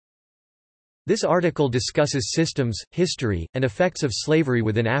This article discusses systems, history, and effects of slavery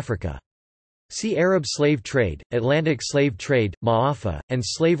within Africa. See Arab slave trade, Atlantic slave trade, Ma'afa, and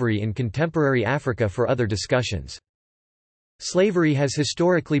slavery in contemporary Africa for other discussions. Slavery has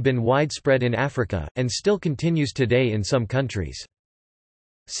historically been widespread in Africa, and still continues today in some countries.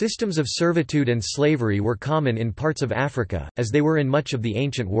 Systems of servitude and slavery were common in parts of Africa, as they were in much of the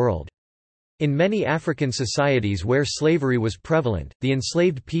ancient world. In many African societies where slavery was prevalent, the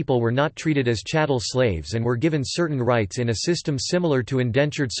enslaved people were not treated as chattel slaves and were given certain rights in a system similar to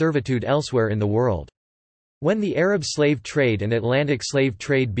indentured servitude elsewhere in the world. When the Arab slave trade and Atlantic slave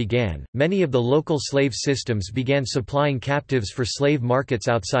trade began, many of the local slave systems began supplying captives for slave markets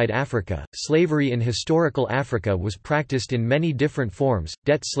outside Africa. Slavery in historical Africa was practiced in many different forms: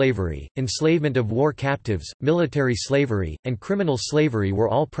 debt slavery, enslavement of war captives, military slavery, and criminal slavery were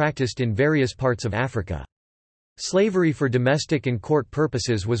all practiced in various parts of Africa. Slavery for domestic and court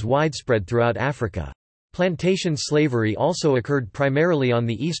purposes was widespread throughout Africa. Plantation slavery also occurred primarily on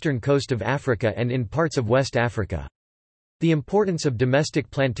the eastern coast of Africa and in parts of West Africa. The importance of domestic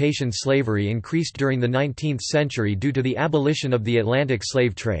plantation slavery increased during the 19th century due to the abolition of the Atlantic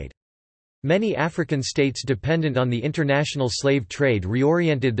slave trade. Many African states dependent on the international slave trade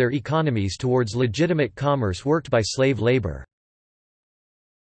reoriented their economies towards legitimate commerce worked by slave labor.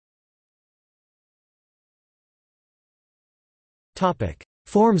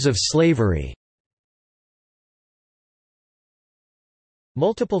 Forms of slavery.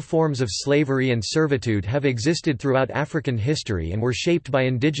 Multiple forms of slavery and servitude have existed throughout African history and were shaped by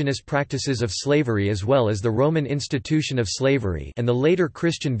indigenous practices of slavery as well as the Roman institution of slavery and the later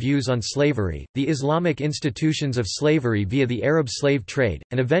Christian views on slavery, the Islamic institutions of slavery via the Arab slave trade,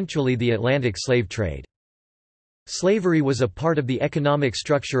 and eventually the Atlantic slave trade. Slavery was a part of the economic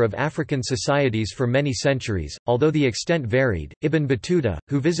structure of African societies for many centuries, although the extent varied. Ibn Battuta,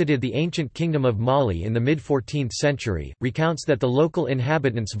 who visited the ancient kingdom of Mali in the mid-14th century, recounts that the local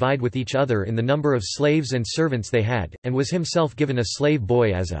inhabitants vied with each other in the number of slaves and servants they had, and was himself given a slave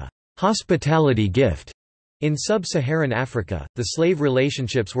boy as a hospitality gift. In sub-Saharan Africa, the slave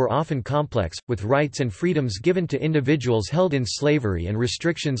relationships were often complex, with rights and freedoms given to individuals held in slavery and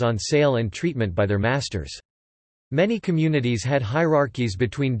restrictions on sale and treatment by their masters. Many communities had hierarchies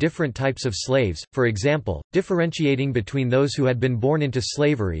between different types of slaves, for example, differentiating between those who had been born into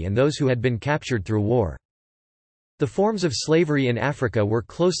slavery and those who had been captured through war. The forms of slavery in Africa were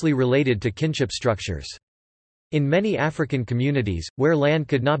closely related to kinship structures. In many African communities, where land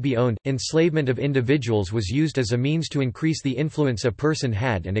could not be owned, enslavement of individuals was used as a means to increase the influence a person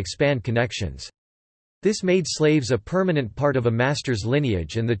had and expand connections. This made slaves a permanent part of a master's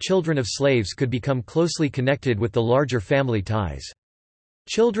lineage, and the children of slaves could become closely connected with the larger family ties.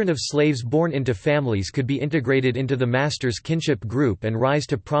 Children of slaves born into families could be integrated into the master's kinship group and rise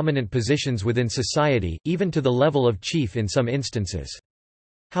to prominent positions within society, even to the level of chief in some instances.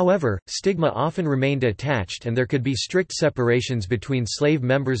 However, stigma often remained attached, and there could be strict separations between slave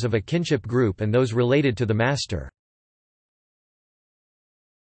members of a kinship group and those related to the master.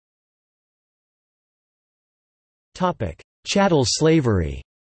 Chattel slavery.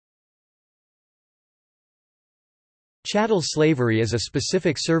 Chattel slavery is a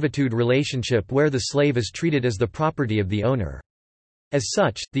specific servitude relationship where the slave is treated as the property of the owner. As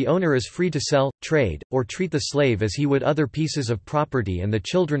such, the owner is free to sell, trade, or treat the slave as he would other pieces of property, and the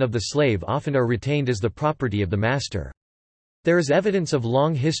children of the slave often are retained as the property of the master. There is evidence of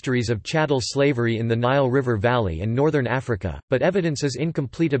long histories of chattel slavery in the Nile River Valley and northern Africa, but evidence is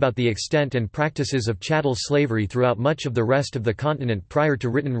incomplete about the extent and practices of chattel slavery throughout much of the rest of the continent prior to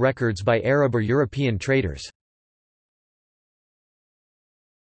written records by Arab or European traders.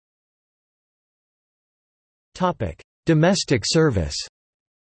 Domestic service.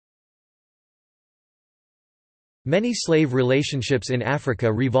 Many slave relationships in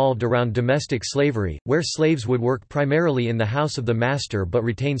Africa revolved around domestic slavery, where slaves would work primarily in the house of the master but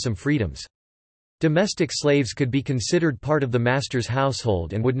retain some freedoms. Domestic slaves could be considered part of the master's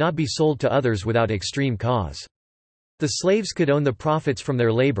household and would not be sold to others without extreme cause. The slaves could own the profits from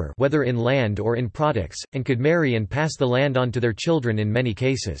their labor, whether in land or in products, and could marry and pass the land on to their children in many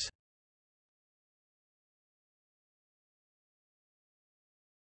cases.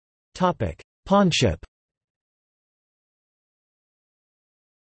 Pawnship.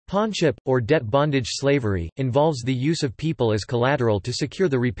 Pawnship, or debt bondage slavery, involves the use of people as collateral to secure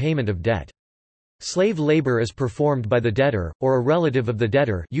the repayment of debt. Slave labor is performed by the debtor, or a relative of the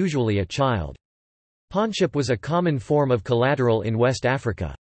debtor, usually a child. Pawnship was a common form of collateral in West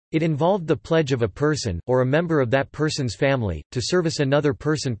Africa. It involved the pledge of a person, or a member of that person's family, to service another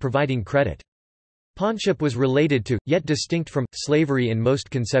person providing credit. Pawnship was related to, yet distinct from, slavery in most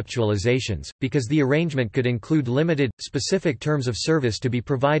conceptualizations, because the arrangement could include limited, specific terms of service to be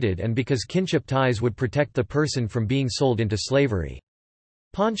provided and because kinship ties would protect the person from being sold into slavery.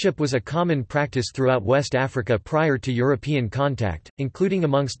 Pawnship was a common practice throughout West Africa prior to European contact, including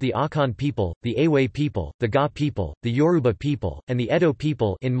amongst the Akan people, the Awe people, the Ga people, the Yoruba people, and the Edo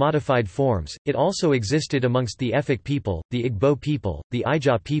people in modified forms. It also existed amongst the Efik people, the Igbo people, the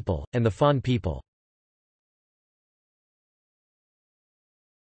Ija people, and the Fon people.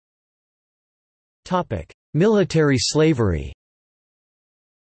 Military slavery.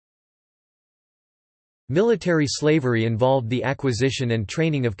 Military slavery involved the acquisition and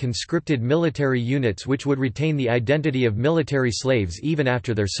training of conscripted military units which would retain the identity of military slaves even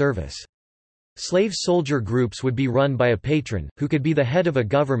after their service. Slave soldier groups would be run by a patron, who could be the head of a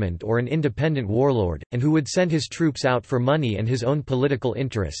government or an independent warlord, and who would send his troops out for money and his own political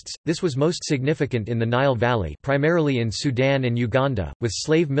interests. This was most significant in the Nile Valley, primarily in Sudan and Uganda, with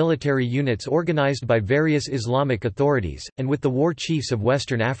slave military units organized by various Islamic authorities, and with the war chiefs of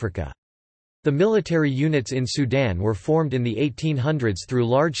Western Africa. The military units in Sudan were formed in the 1800s through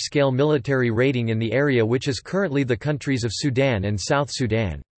large-scale military raiding in the area which is currently the countries of Sudan and South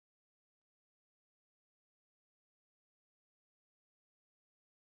Sudan.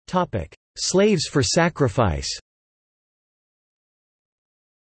 Slaves for sacrifice.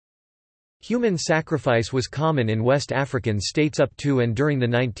 Human sacrifice was common in West African states up to and during the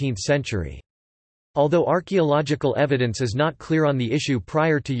 19th century. Although archaeological evidence is not clear on the issue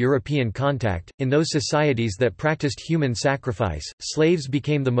prior to European contact, in those societies that practiced human sacrifice, slaves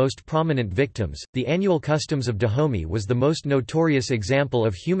became the most prominent victims. The annual customs of Dahomey was the most notorious example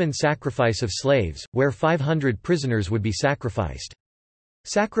of human sacrifice of slaves, where 500 prisoners would be sacrificed.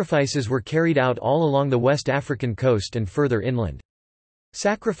 Sacrifices were carried out all along the West African coast and further inland.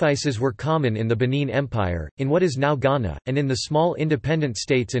 Sacrifices were common in the Benin Empire, in what is now Ghana, and in the small independent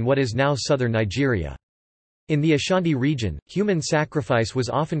states in what is now southern Nigeria. In the Ashanti region, human sacrifice was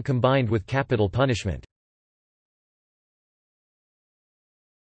often combined with capital punishment.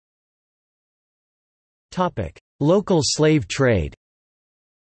 Local slave trade.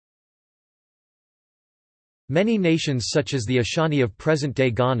 Many nations such as the Ashanti of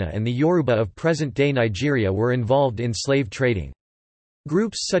present-day Ghana and the Yoruba of present-day Nigeria were involved in slave trading.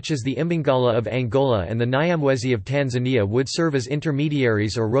 Groups such as the Imbangala of Angola and the Nyamwezi of Tanzania would serve as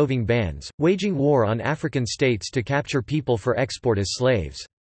intermediaries or roving bands, waging war on African states to capture people for export as slaves.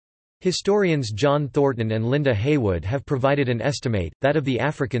 Historians John Thornton and Linda Haywood have provided an estimate, that of the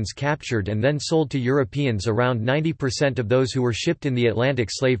Africans captured and then sold to Europeans, around 90% of those who were shipped in the Atlantic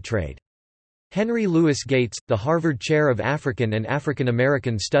slave trade. Henry Louis Gates, the Harvard Chair of African and African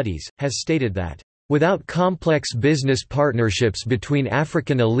American Studies, has stated that, "Without complex business partnerships between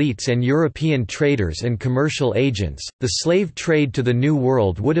African elites and European traders and commercial agents, the slave trade to the New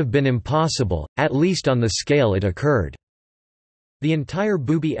World would have been impossible, at least on the scale it occurred." The entire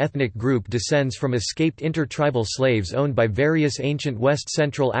Bubi ethnic group descends from escaped intertribal slaves owned by various ancient West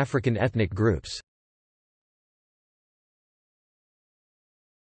Central African ethnic groups.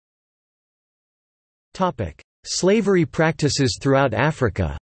 Slavery practices throughout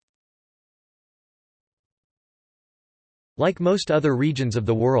Africa. Like most other regions of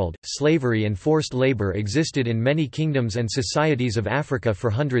the world, slavery and forced labor existed in many kingdoms and societies of Africa for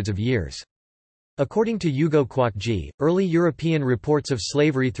hundreds of years. According to Ugo Kwakji, early European reports of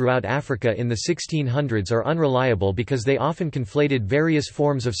slavery throughout Africa in the 1600s are unreliable because they often conflated various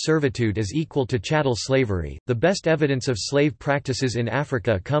forms of servitude as equal to chattel slavery. The best evidence of slave practices in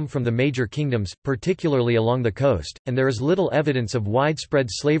Africa come from the major kingdoms, particularly along the coast, and there is little evidence of widespread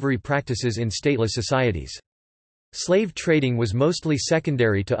slavery practices in stateless societies. Slave trading was mostly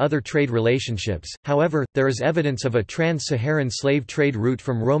secondary to other trade relationships, however, there is evidence of a trans-Saharan slave trade route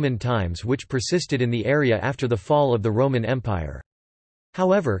from Roman times which persisted in the area after the fall of the Roman Empire.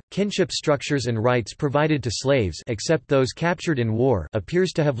 However, kinship structures and rights provided to slaves, except those captured in war,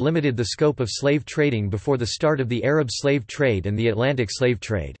 appears to have limited the scope of slave trading before the start of the Arab slave trade and the Atlantic slave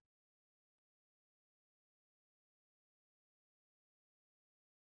trade.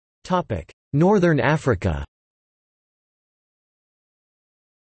 Northern Africa.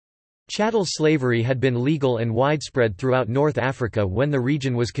 Chattel slavery had been legal and widespread throughout North Africa when the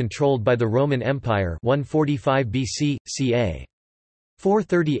region was controlled by the Roman Empire 145 BC, ca.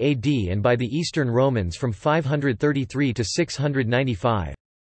 430 AD and by the Eastern Romans from 533 to 695.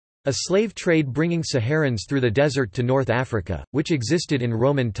 A slave trade bringing Saharans through the desert to North Africa, which existed in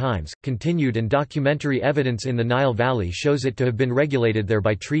Roman times, continued, and documentary evidence in the Nile Valley shows it to have been regulated there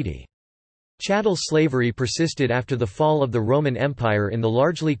by treaty. Chattel slavery persisted after the fall of the Roman Empire in the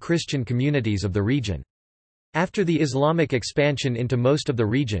largely Christian communities of the region. After the Islamic expansion into most of the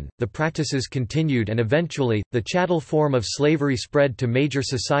region, the practices continued and eventually, the chattel form of slavery spread to major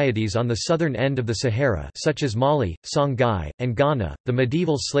societies on the southern end of the Sahara such as Mali, Songhai, and Ghana. The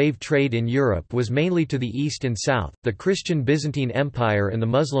medieval slave trade in Europe was mainly to the east and south. The Christian Byzantine Empire and the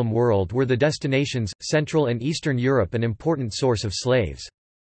Muslim world were the destinations, Central and Eastern Europe an important source of slaves.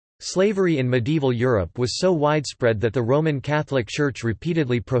 Slavery in medieval Europe was so widespread that the Roman Catholic Church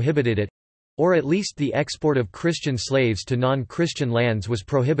repeatedly prohibited it, or at least the export of Christian slaves to non-Christian lands was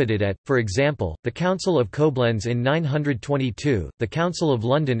prohibited at, for example, the Council of Koblenz in 922, the Council of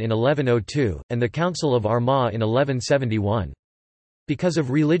London in 1102, and the Council of Armagh in 1171. Because of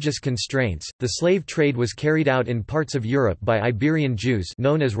religious constraints, the slave trade was carried out in parts of Europe by Iberian Jews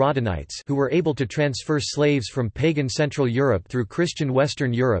known as Radhanites who were able to transfer slaves from pagan Central Europe through Christian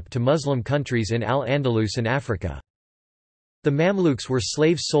Western Europe to Muslim countries in Al-Andalus and Africa. The Mamluks were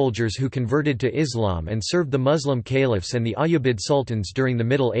slave soldiers who converted to Islam and served the Muslim caliphs and the Ayyubid sultans during the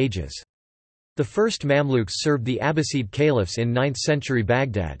Middle Ages. The first Mamluks served the Abbasid caliphs in 9th-century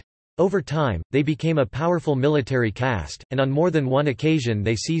Baghdad. Over time, they became a powerful military caste, and on more than one occasion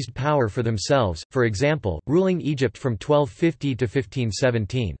they seized power for themselves, for example, ruling Egypt from 1250 to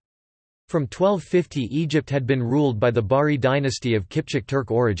 1517. From 1250 Egypt had been ruled by the Bahri dynasty of Kipchak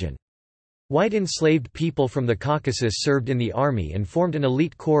Turk origin. White enslaved people from the Caucasus served in the army and formed an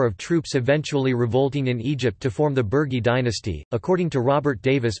elite corps of troops eventually revolting in Egypt to form the Burgi dynasty. According to Robert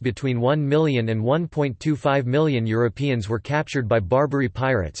Davis, between 1 million and 1.25 million Europeans were captured by Barbary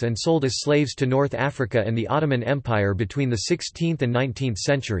pirates and sold as slaves to North Africa and the Ottoman Empire between the 16th and 19th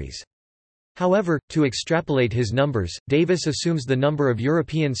centuries. However, to extrapolate his numbers, Davis assumes the number of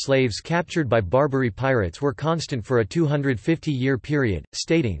European slaves captured by Barbary pirates were constant for a 250-year period,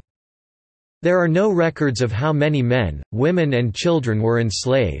 stating, "There are no records of how many men, women and children were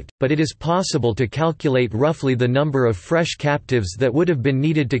enslaved, but it is possible to calculate roughly the number of fresh captives that would have been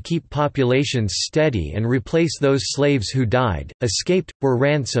needed to keep populations steady and replace those slaves who died, escaped, were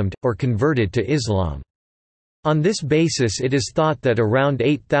ransomed, or converted to Islam. On this basis it is thought that around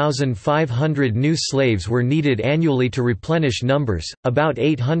 8,500 new slaves were needed annually to replenish numbers, about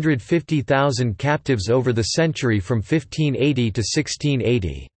 850,000 captives over the century from 1580 to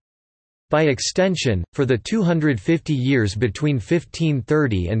 1680. By extension, for the 250 years between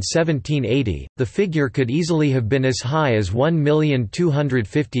 1530 and 1780, the figure could easily have been as high as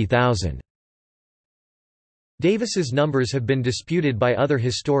 1,250,000. Davis's numbers have been disputed by other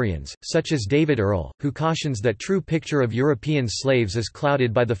historians, such as David Earle, who cautions that true picture of European slaves is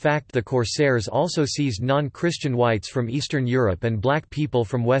clouded by the fact the corsairs also seized non-Christian whites from Eastern Europe and black people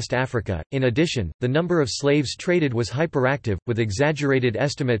from West Africa. In addition, the number of slaves traded was hyperactive, with exaggerated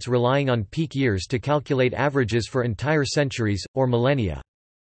estimates relying on peak years to calculate averages for entire centuries, or millennia.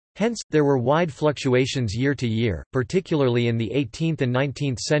 Hence, there were wide fluctuations year to year, particularly in the 18th and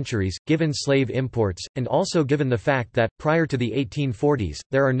 19th centuries, given slave imports, and also given the fact that, prior to the 1840s,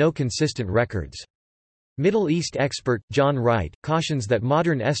 there are no consistent records. Middle East expert, John Wright, cautions that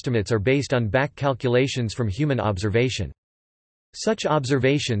modern estimates are based on back calculations from human observation. Such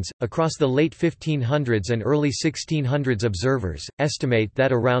observations, across the late 1500s and early 1600s, observers estimate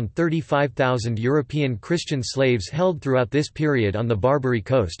that around 35,000 European Christian slaves held throughout this period on the Barbary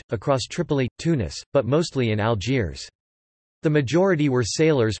coast, across Tripoli, Tunis, but mostly in Algiers. The majority were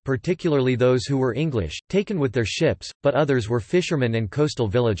sailors, particularly those who were English, taken with their ships, but others were fishermen and coastal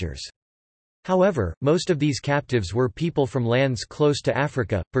villagers. However, most of these captives were people from lands close to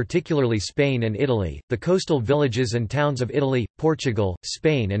Africa, particularly Spain and Italy. The coastal villages and towns of Italy, Portugal,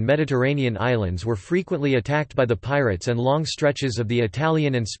 Spain, and Mediterranean islands were frequently attacked by the pirates, and long stretches of the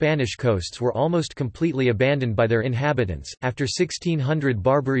Italian and Spanish coasts were almost completely abandoned by their inhabitants. After 1600,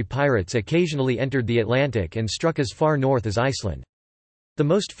 Barbary pirates occasionally entered the Atlantic and struck as far north as Iceland. The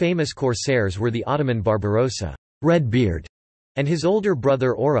most famous corsairs were the Ottoman Barbarossa, Redbeard, and his older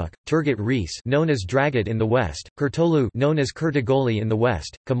brother Oruk, Turgut Reis, known as Dragut in the west, Kurtolu, known as Kurtogoli in the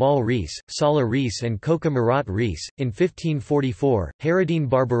west, Kamal Reis, Salah Reis, and Koka Murat Reis. In 1544, Hayreddin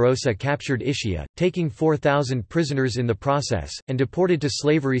Barbarossa captured Ischia, taking 4,000 prisoners in the process, and deported to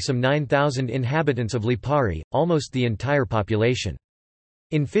slavery some 9,000 inhabitants of Lipari, almost the entire population.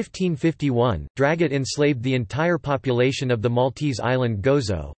 In 1551, Dragut enslaved the entire population of the Maltese island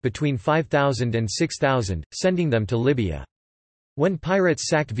Gozo, between 5,000 and 6,000, sending them to Libya. When pirates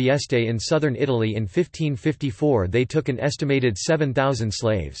sacked Vieste in southern Italy in 1554, they took an estimated 7,000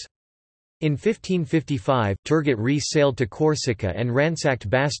 slaves. In 1555, Turgut Reis sailed to Corsica and ransacked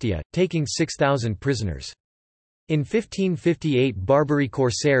Bastia, taking 6,000 prisoners. In 1558 Barbary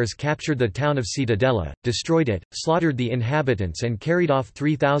corsairs captured the town of Cittadella, destroyed it, slaughtered the inhabitants and carried off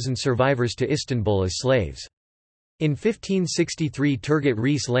 3,000 survivors to Istanbul as slaves. In 1563 Turgut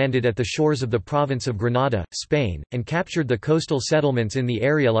Reis landed at the shores of the province of Granada, Spain, and captured the coastal settlements in the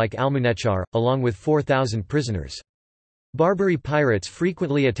area like Almunechar, along with 4,000 prisoners. Barbary pirates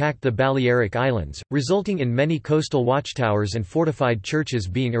frequently attacked the Balearic Islands, resulting in many coastal watchtowers and fortified churches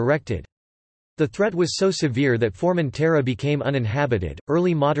being erected. The threat was so severe that Formentera became uninhabited.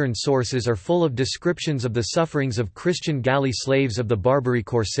 Early modern sources are full of descriptions of the sufferings of Christian galley slaves of the Barbary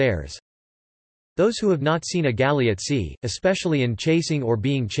corsairs. Those who have not seen a galley at sea, especially in chasing or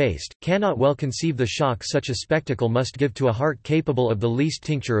being chased, cannot well conceive the shock such a spectacle must give to a heart capable of the least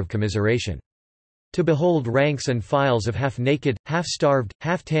tincture of commiseration. To behold ranks and files of half-naked, half-starved,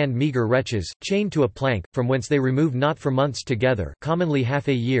 half-tanned meagre wretches, chained to a plank, from whence they remove not for months together, commonly half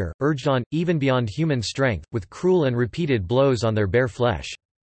a year, urged on, even beyond human strength, with cruel and repeated blows on their bare flesh.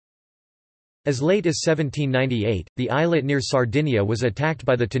 As late as 1798, the islet near Sardinia was attacked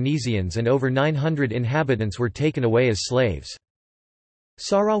by the Tunisians and over 900 inhabitants were taken away as slaves.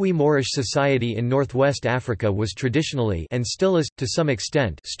 Sahrawi Moorish society in northwest Africa was traditionally and still is, to some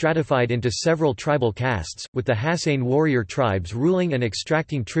extent, stratified into several tribal castes, with the Hassan warrior tribes ruling and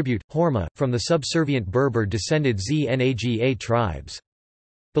extracting tribute, horma, from the subservient Berber-descended Znaga tribes.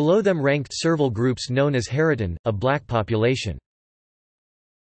 Below them ranked servile groups known as Haritan, a black population.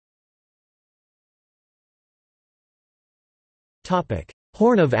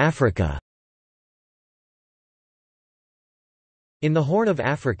 Horn of Africa. In the Horn of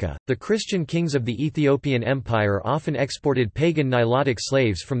Africa, the Christian kings of the Ethiopian Empire often exported pagan Nilotic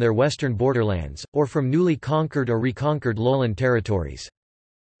slaves from their western borderlands, or from newly conquered or reconquered lowland territories.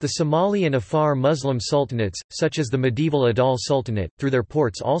 The Somali and Afar Muslim sultanates, such as the medieval Adal Sultanate, through their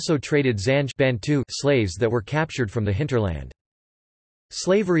ports also traded Zanj Bantu slaves that were captured from the hinterland.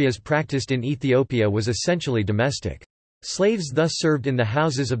 Slavery as practiced in Ethiopia was essentially domestic. Slaves thus served in the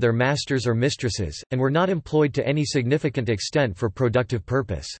houses of their masters or mistresses, and were not employed to any significant extent for productive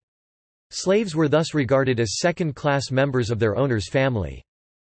purpose. Slaves were thus regarded as second-class members of their owner's family.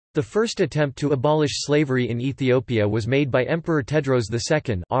 The first attempt to abolish slavery in Ethiopia was made by Emperor Tewodros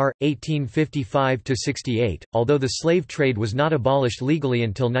II r. 1855–68, although the slave trade was not abolished legally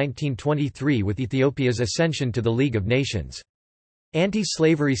until 1923 with Ethiopia's ascension to the League of Nations.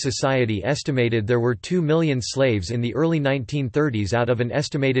 Anti-Slavery Society estimated there were 2 million slaves in the early 1930s out of an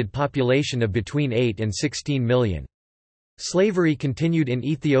estimated population of between 8 and 16 million. Slavery continued in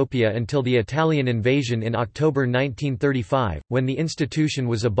Ethiopia until the Italian invasion in October 1935, when the institution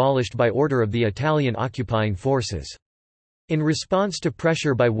was abolished by order of the Italian occupying forces. In response to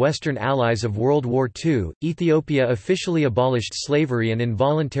pressure by Western allies of World War II, Ethiopia officially abolished slavery and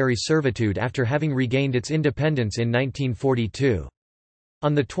involuntary servitude after having regained its independence in 1942.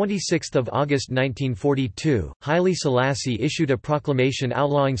 On 26 August 1942, Haile Selassie issued a proclamation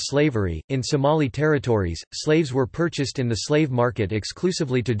outlawing slavery. In Somali territories, slaves were purchased in the slave market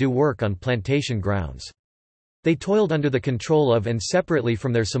exclusively to do work on plantation grounds. They toiled under the control of and separately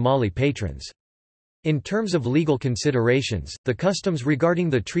from their Somali patrons. In terms of legal considerations, the customs regarding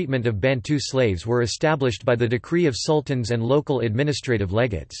the treatment of Bantu slaves were established by the decree of sultans and local administrative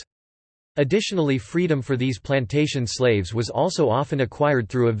legates. Additionally, freedom for these plantation slaves was also often acquired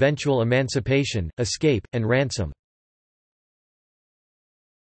through eventual emancipation, escape, and ransom.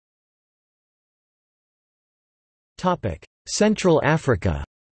 Central Africa.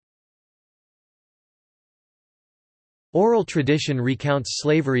 Oral tradition recounts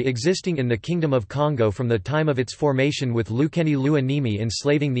slavery existing in the Kingdom of Congo from the time of its formation, with Lukeni Luanimi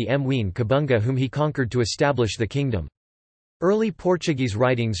enslaving the Mwene Kabunga whom he conquered to establish the kingdom. Early Portuguese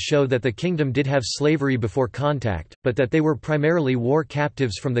writings show that the kingdom did have slavery before contact, but that they were primarily war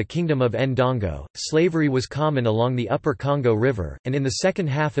captives from the Kingdom of Ndongo. Slavery was common along the upper Congo River, and in the second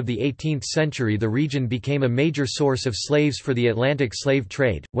half of the 18th century the region became a major source of slaves for the Atlantic slave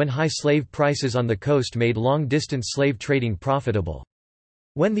trade, when high slave prices on the coast made long-distance slave trading profitable.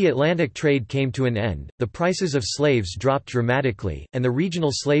 When the Atlantic trade came to an end, the prices of slaves dropped dramatically, and the regional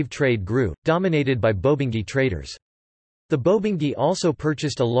slave trade grew, dominated by Bobingi traders. The Bobingi also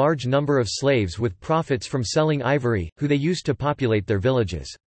purchased a large number of slaves with profits from selling ivory, who they used to populate their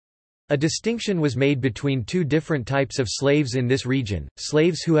villages. A distinction was made between two different types of slaves in this region: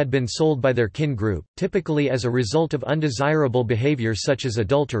 slaves who had been sold by their kin group, typically as a result of undesirable behavior such as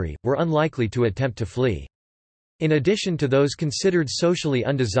adultery, were unlikely to attempt to flee. In addition to those considered socially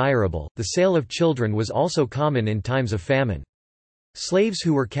undesirable, the sale of children was also common in times of famine. Slaves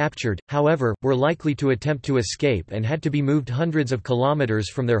who were captured, however, were likely to attempt to escape and had to be moved hundreds of kilometers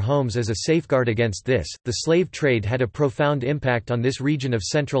from their homes as a safeguard against this. The slave trade had a profound impact on this region of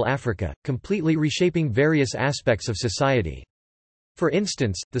Central Africa, completely reshaping various aspects of society. For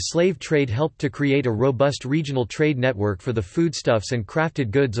instance, the slave trade helped to create a robust regional trade network for the foodstuffs and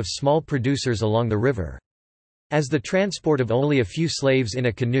crafted goods of small producers along the river. As the transport of only a few slaves in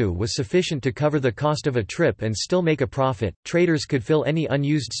a canoe was sufficient to cover the cost of a trip and still make a profit, traders could fill any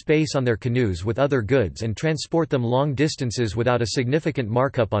unused space on their canoes with other goods and transport them long distances without a significant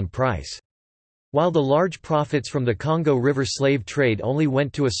markup on price. While the large profits from the Congo River slave trade only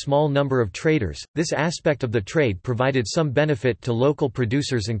went to a small number of traders, this aspect of the trade provided some benefit to local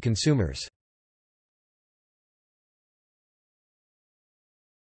producers and consumers.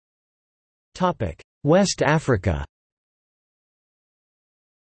 West Africa.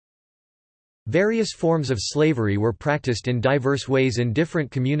 Various forms of slavery were practiced in diverse ways in different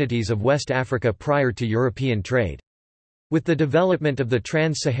communities of West Africa prior to European trade. With the development of the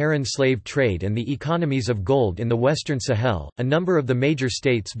Trans-Saharan slave trade and the economies of gold in the Western Sahel, a number of the major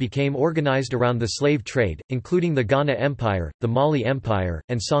states became organized around the slave trade, including the Ghana Empire, the Mali Empire,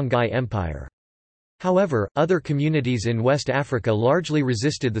 and Songhai Empire. However, other communities in West Africa largely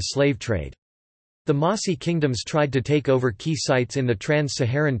resisted the slave trade. The Mossi kingdoms tried to take over key sites in the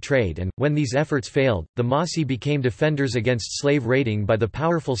trans-Saharan trade and, when these efforts failed, the Mossi became defenders against slave raiding by the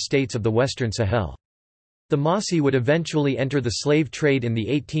powerful states of the Western Sahel. The Mossi would eventually enter the slave trade in the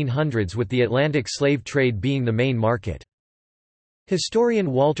 1800s, with the Atlantic slave trade being the main market.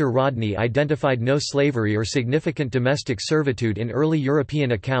 Historian Walter Rodney identified no slavery or significant domestic servitude in early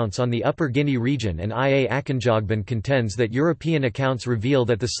European accounts on the Upper Guinea region, and I. A. Akinjogbon contends that European accounts reveal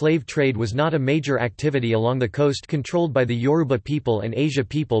that the slave trade was not a major activity along the coast controlled by the Yoruba people and Asia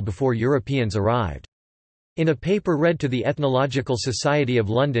people before Europeans arrived. In a paper read to the Ethnological Society of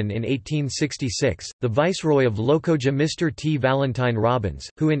London in 1866, the Viceroy of Lokoja Mr. T. Valentine Robbins,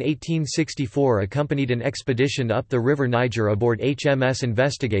 who in 1864 accompanied an expedition up the River Niger aboard HMS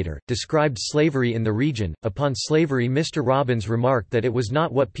Investigator, described slavery in the region. Upon slavery, Mr. Robbins remarked that it was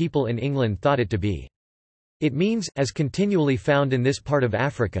not what people in England thought it to be. It means, as continually found in this part of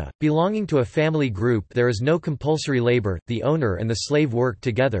Africa, belonging to a family group, there is no compulsory labor, the owner and the slave work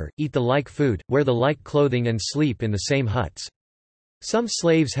together, eat the like food, wear the like clothing and sleep in the same huts. Some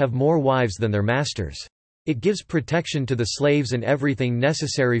slaves have more wives than their masters. It gives protection to the slaves and everything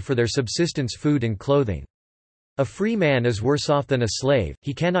necessary for their subsistence, food and clothing. A free man is worse off than a slave,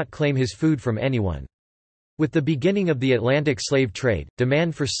 he cannot claim his food from anyone. With the beginning of the Atlantic slave trade,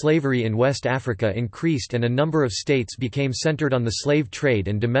 demand for slavery in West Africa increased and a number of states became centered on the slave trade,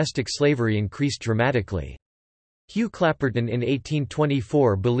 and domestic slavery increased dramatically. Hugh Clapperton in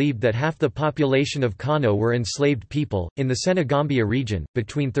 1824 believed that half the population of Kano were enslaved people. In the Senegambia region,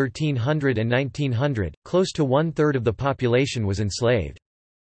 between 1300 and 1900, close to one-third of the population was enslaved.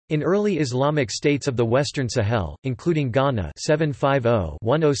 In early Islamic states of the Western Sahel, including Ghana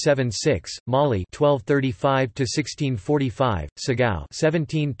 750-1076, Mali 1235-1645, Sagao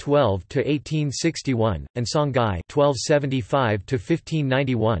 1712-1861, and Songhai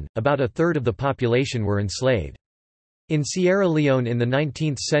 1275-1591, about a third of the population were enslaved. In Sierra Leone in the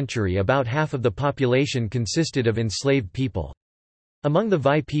 19th century, about half of the population consisted of enslaved people. Among the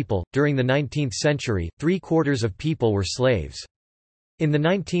Vai people, during the 19th century, 3/4 of people were slaves. In the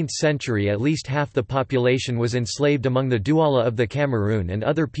 19th century, at least half the population was enslaved among the Douala of the Cameroon and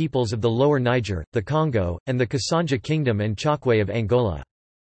other peoples of the Lower Niger, the Congo, and the Kassanja Kingdom and Chokwe of Angola.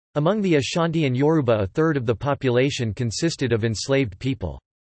 Among the Ashanti and Yoruba, a third of the population consisted of enslaved people.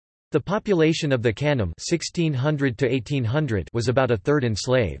 The population of the Kanem 1600 to 1800 was about a third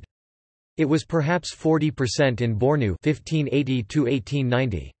enslaved. It was perhaps 40% in Bornu 1580 to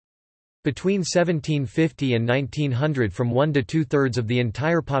 1890. Between 1750 and 1900, from 1 to 2/3 of the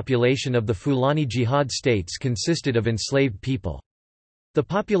entire population of the Fulani Jihad states consisted of enslaved people. The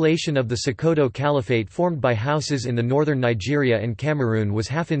population of the Sokoto Caliphate, formed by houses in the northern Nigeria and Cameroon, was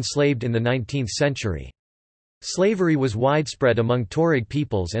half enslaved in the 19th century. Slavery was widespread among Tuareg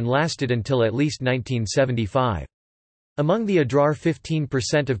peoples and lasted until at least 1975. Among the Adrar,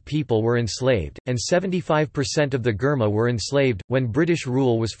 15% of people were enslaved, and 75% of the Gurma were enslaved. When British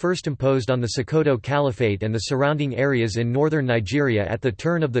rule was first imposed on the Sokoto Caliphate and the surrounding areas in northern Nigeria at the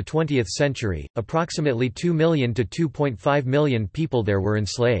turn of the 20th century, approximately 2 million to 2.5 million people there were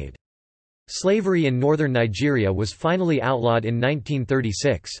enslaved. Slavery in northern Nigeria was finally outlawed in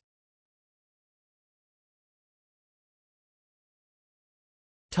 1936.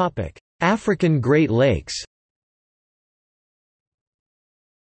 African Great Lakes.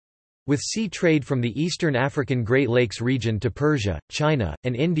 With sea trade from the eastern African Great Lakes region to Persia, China,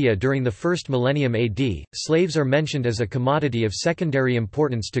 and India during the first millennium AD, slaves are mentioned as a commodity of secondary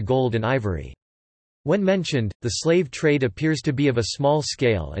importance to gold and ivory. When mentioned, the slave trade appears to be of a small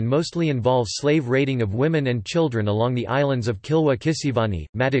scale and mostly involves slave raiding of women and children along the islands of Kilwa Kisivani,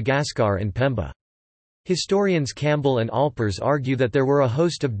 Madagascar and Pemba. Historians Campbell and Alpers argue that there were a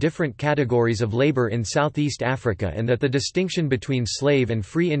host of different categories of labor in Southeast Africa and that the distinction between slave and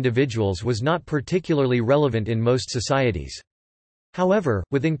free individuals was not particularly relevant in most societies. However,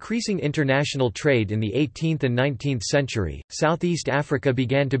 with increasing international trade in the 18th and 19th century, Southeast Africa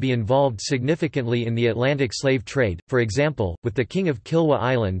began to be involved significantly in the Atlantic slave trade, for example, with the King of Kilwa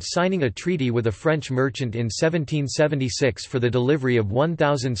Island signing a treaty with a French merchant in 1776 for the delivery of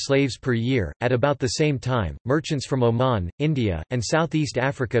 1,000 slaves per year. At about the same time, merchants from Oman, India, and Southeast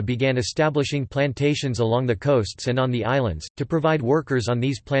Africa began establishing plantations along the coasts and on the islands. To provide workers on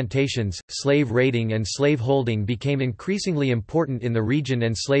these plantations, slave raiding and slave holding became increasingly important in the region,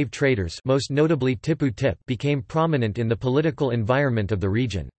 and slave traders, most notably Tipu Tip, became prominent in the political environment of the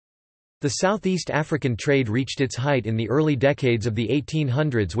region. The Southeast African trade reached its height in the early decades of the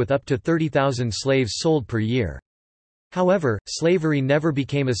 1800s with up to 30,000 slaves sold per year. However, slavery never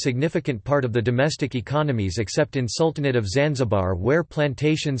became a significant part of the domestic economies except in Sultanate of Zanzibar, where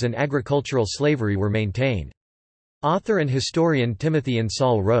plantations and agricultural slavery were maintained. Author and historian Timothy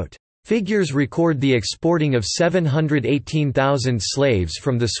Ansall wrote, "Figures record the exporting of 718,000 slaves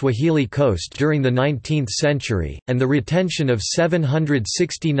from the Swahili coast during the 19th century, and the retention of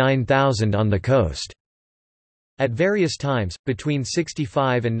 769,000 on the coast." At various times, between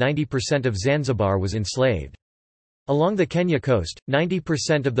 65 and 90% of Zanzibar was enslaved. Along the Kenya coast,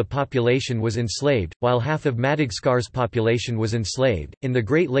 90% of the population was enslaved, while half of Madagascar's population was enslaved. In the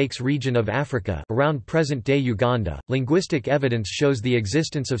Great Lakes region of Africa, around present-day Uganda, linguistic evidence shows the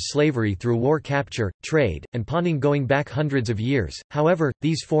existence of slavery through war capture, trade, and pawning going back hundreds of years. However,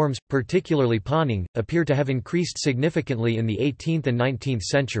 these forms, particularly pawning, appear to have increased significantly in the 18th and 19th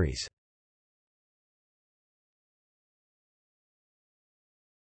centuries.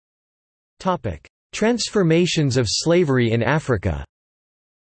 Topic: Transformations of slavery in Africa.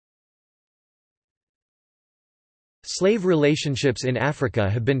 Slave relationships in Africa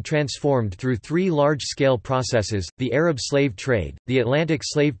have been transformed through three large-scale processes: the Arab slave trade, the Atlantic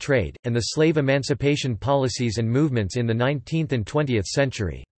slave trade, and the slave emancipation policies and movements in the 19th and 20th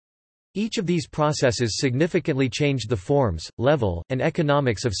century. Each of these processes significantly changed the forms, level, and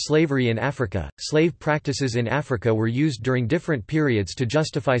economics of slavery in Africa. Slave practices in Africa were used during different periods to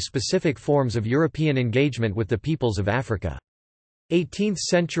justify specific forms of European engagement with the peoples of Africa.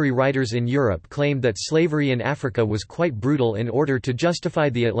 18th-century writers in Europe claimed that slavery in Africa was quite brutal in order to justify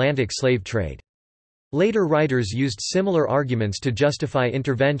the Atlantic slave trade. Later writers used similar arguments to justify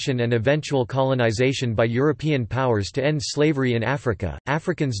intervention and eventual colonization by European powers to end slavery in Africa.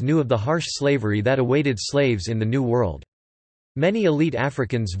 Africans knew of the harsh slavery that awaited slaves in the New World. Many elite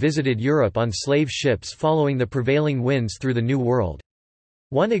Africans visited Europe on slave ships following the prevailing winds through the New World.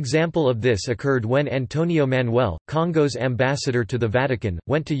 One example of this occurred when Antonio Manuel, Congo's ambassador to the Vatican,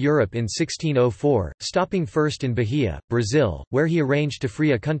 went to Europe in 1604, stopping first in Bahia, Brazil, where he arranged to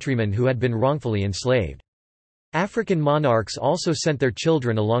free a countryman who had been wrongfully enslaved. African monarchs also sent their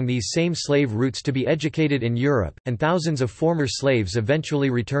children along these same slave routes to be educated in Europe, and thousands of former slaves eventually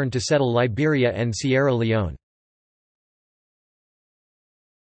returned to settle Liberia and Sierra Leone.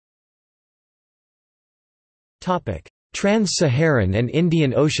 Trans-Saharan and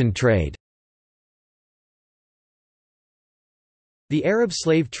Indian Ocean trade. The Arab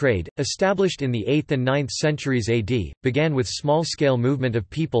slave trade, established in the 8th and 9th centuries AD, began with small-scale movement of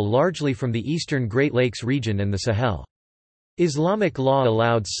people largely from the eastern Great Lakes region and the Sahel. Islamic law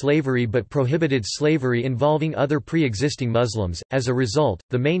allowed slavery but prohibited slavery involving other pre-existing Muslims. As a result,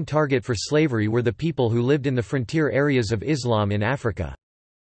 the main target for slavery were the people who lived in the frontier areas of Islam in Africa.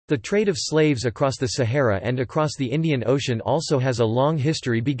 The trade of slaves across the Sahara and across the Indian Ocean also has a long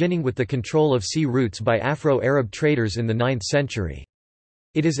history, beginning with the control of sea routes by Afro-Arab traders in the 9th century.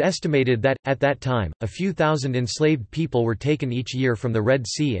 It is estimated that, at that time, a few thousand enslaved people were taken each year from the Red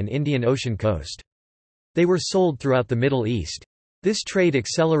Sea and Indian Ocean coast. They were sold throughout the Middle East. This trade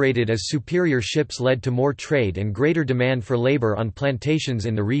accelerated as superior ships led to more trade and greater demand for labor on plantations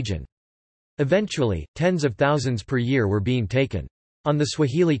in the region. Eventually, tens of thousands per year were being taken. On the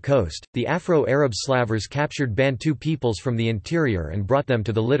Swahili coast, the Afro-Arab slavers captured Bantu peoples from the interior and brought them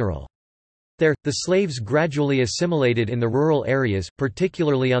to the littoral. There, the slaves gradually assimilated in the rural areas,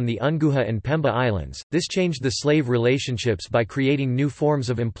 particularly on the Unguja and Pemba Islands. This changed the slave relationships by creating new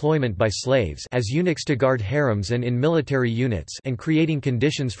forms of employment by slaves as eunuchs to guard harems and in military units, and creating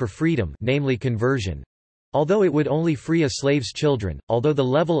conditions for freedom, namely conversion. Although it would only free a slave's children, although the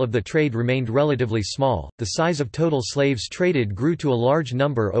level of the trade remained relatively small, the size of total slaves traded grew to a large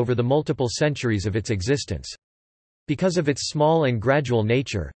number over the multiple centuries of its existence. Because of its small and gradual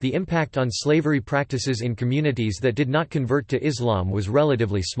nature, the impact on slavery practices in communities that did not convert to Islam was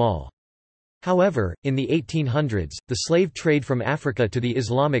relatively small. However, in the 1800s, the slave trade from Africa to the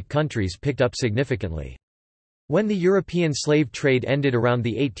Islamic countries picked up significantly. When the European slave trade ended around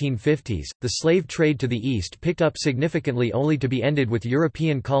the 1850s, the slave trade to the east picked up significantly only to be ended with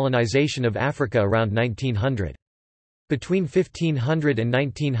European colonization of Africa around 1900. Between 1500 and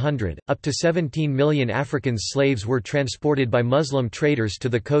 1900, up to 17 million African slaves were transported by Muslim traders to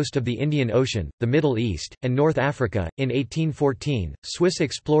the coast of the Indian Ocean, the Middle East, and North Africa. In 1814, Swiss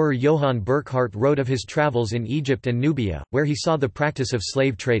explorer Johann Burckhardt wrote of his travels in Egypt and Nubia, where he saw the practice of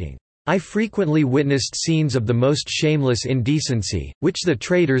slave trading. I frequently witnessed scenes of the most shameless indecency, which the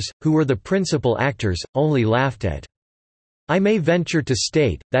traders, who were the principal actors, only laughed at. I may venture to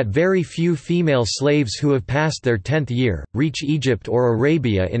state, that very few female slaves who have passed their 10th year, reach Egypt or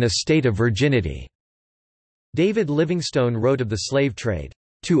Arabia in a state of virginity." David Livingstone wrote of the slave trade,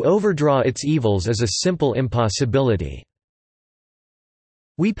 "To overdraw its evils is a simple impossibility.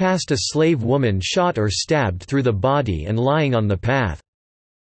 We passed a slave woman shot or stabbed through the body and lying on the path.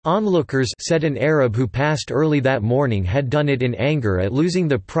 Onlookers said an Arab who passed early that morning had done it in anger at losing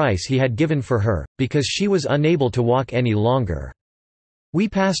the price he had given for her, because she was unable to walk any longer. We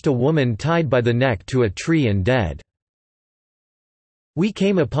passed a woman tied by the neck to a tree and dead. We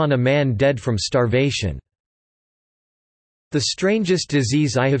came upon a man dead from starvation. The strangest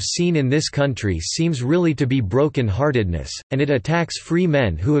disease I have seen in this country seems really to be broken-heartedness, and it attacks free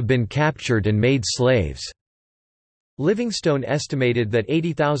men who have been captured and made slaves." Livingstone estimated that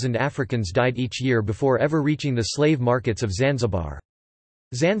 80,000 Africans died each year before ever reaching the slave markets of Zanzibar.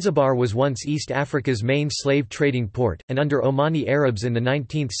 Zanzibar was once East Africa's main slave trading port, and under Omani Arabs in the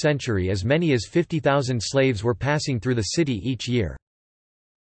 19th century as many as 50,000 slaves were passing through the city each year.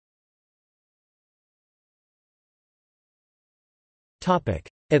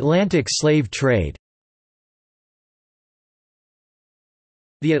 Atlantic slave trade.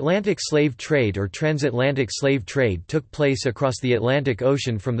 The Atlantic slave trade or transatlantic slave trade took place across the Atlantic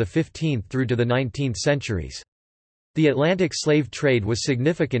Ocean from the 15th through to the 19th centuries. The Atlantic slave trade was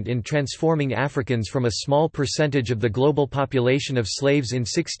significant in transforming Africans from a small percentage of the global population of slaves in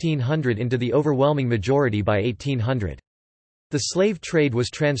 1600 into the overwhelming majority by 1800. The slave trade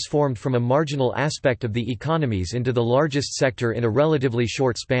was transformed from a marginal aspect of the economies into the largest sector in a relatively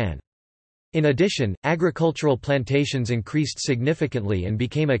short span. In addition, agricultural plantations increased significantly and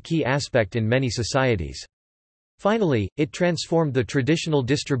became a key aspect in many societies. Finally, it transformed the traditional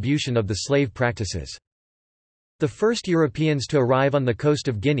distribution of the slave practices. The first Europeans to arrive on the coast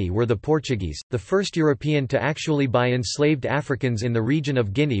of Guinea were the Portuguese. The first European to actually buy enslaved Africans in the region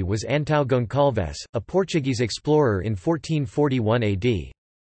of Guinea was Antão Goncalves, a Portuguese explorer in 1441 AD.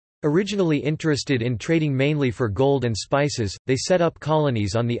 Originally interested in trading mainly for gold and spices, they set up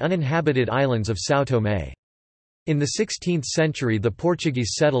colonies on the uninhabited islands of São Tomé. In the 16th century, the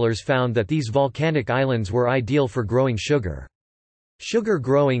Portuguese settlers found that these volcanic islands were ideal for growing sugar. Sugar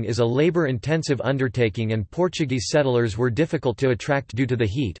growing is a labor-intensive undertaking, and Portuguese settlers were difficult to attract due to the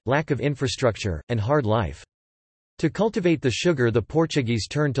heat, lack of infrastructure, and hard life. To cultivate the sugar, the Portuguese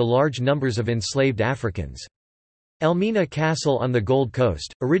turned to large numbers of enslaved Africans. Elmina Castle on the Gold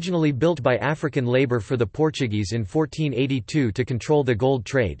Coast, originally built by African labor for the Portuguese in 1482 to control the gold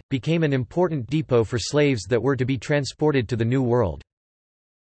trade, became an important depot for slaves that were to be transported to the New World.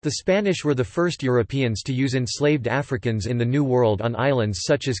 The Spanish were the first Europeans to use enslaved Africans in the New World on islands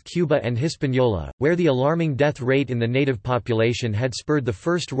such as Cuba and Hispaniola, where the alarming death rate in the native population had spurred the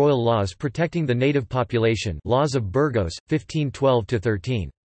first royal laws protecting the native population, Laws of Burgos, 1512–13.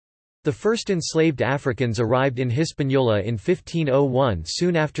 The first enslaved Africans arrived in Hispaniola in 1501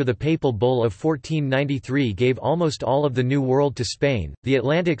 soon after the Papal Bull of 1493 gave almost all of the New World to Spain. The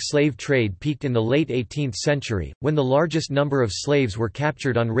Atlantic slave trade peaked in the late 18th century, when the largest number of slaves were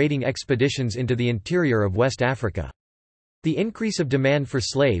captured on raiding expeditions into the interior of West Africa. The increase of demand for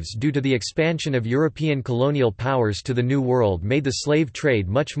slaves due to the expansion of European colonial powers to the New World made the slave trade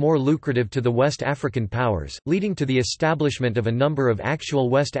much more lucrative to the West African powers, leading to the establishment of a number of actual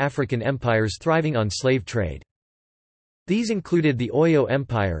West African empires thriving on slave trade. These included the Oyo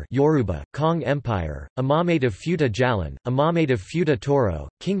Empire Yoruba, Kong Empire, Imamate of Futa Jalan, Imamate of Futa Toro,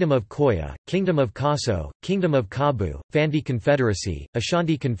 Kingdom of Koya, Kingdom of Kaso, Kingdom of Kabu, Fandi Confederacy,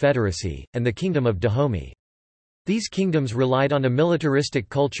 Ashanti Confederacy, and the Kingdom of Dahomey. These kingdoms relied on a militaristic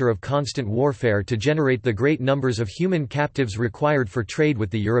culture of constant warfare to generate the great numbers of human captives required for trade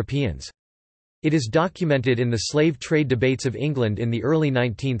with the Europeans. It is documented in the slave trade debates of England in the early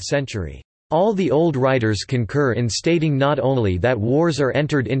 19th century. All the old writers concur in stating not only that wars are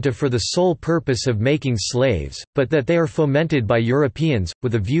entered into for the sole purpose of making slaves, but that they are fomented by Europeans,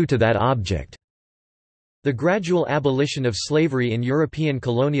 with a view to that object. The gradual abolition of slavery in European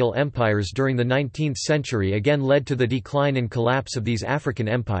colonial empires during the 19th century again led to the decline and collapse of these African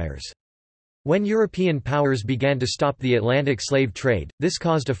empires. When European powers began to stop the Atlantic slave trade, this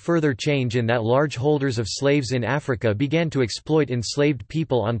caused a further change in that large holders of slaves in Africa began to exploit enslaved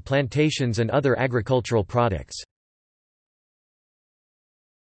people on plantations and other agricultural products.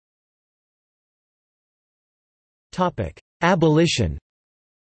 Abolition.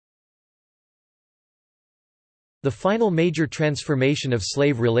 The final major transformation of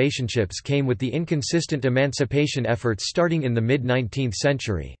slave relationships came with the inconsistent emancipation efforts starting in the mid-19th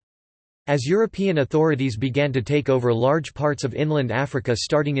century. As European authorities began to take over large parts of inland Africa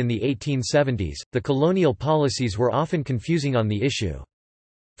starting in the 1870s, the colonial policies were often confusing on the issue.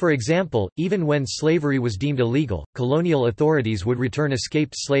 For example, even when slavery was deemed illegal, colonial authorities would return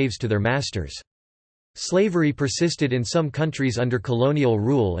escaped slaves to their masters. Slavery persisted in some countries under colonial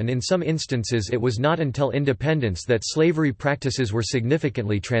rule, and in some instances it was not until independence that slavery practices were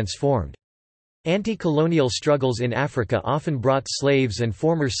significantly transformed. Anti-colonial struggles in Africa often brought slaves and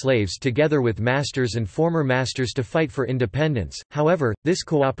former slaves together with masters and former masters to fight for independence. However, this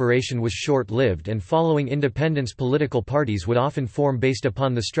cooperation was short-lived, and following independence political parties would often form based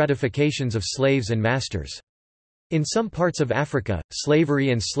upon the stratifications of slaves and masters. In some parts of Africa, slavery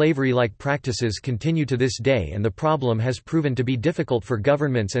and slavery-like practices continue to this day, and the problem has proven to be difficult for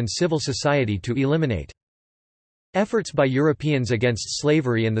governments and civil society to eliminate. Efforts by Europeans against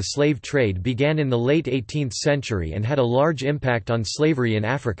slavery and the slave trade began in the late 18th century and had a large impact on slavery in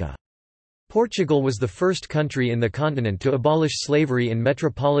Africa. Portugal was the first country in the continent to abolish slavery in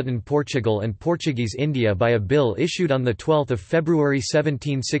metropolitan Portugal and Portuguese India by a bill issued on 12 February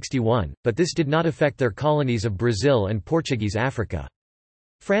 1761, but this did not affect their colonies of Brazil and Portuguese Africa.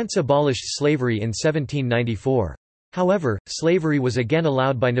 France abolished slavery in 1794. However, slavery was again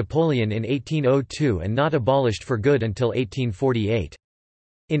allowed by Napoleon in 1802 and not abolished for good until 1848.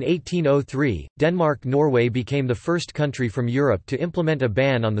 In 1803, Denmark-Norway became the first country from Europe to implement a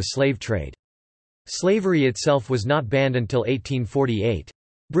ban on the slave trade. Slavery itself was not banned until 1848.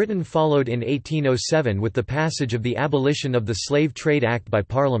 Britain followed in 1807 with the passage of the Abolition of the Slave Trade Act by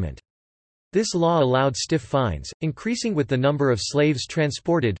Parliament. This law allowed stiff fines, increasing with the number of slaves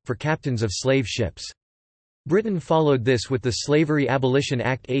transported, for captains of slave ships. Britain followed this with the Slavery Abolition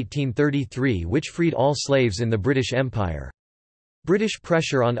Act 1833, which freed all slaves in the British Empire. British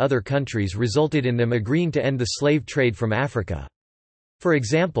pressure on other countries resulted in them agreeing to end the slave trade from Africa. For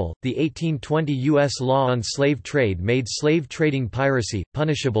example, the 1820 U.S. law on slave trade made slave trading piracy,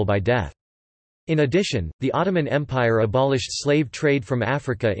 punishable by death. In addition, the Ottoman Empire abolished slave trade from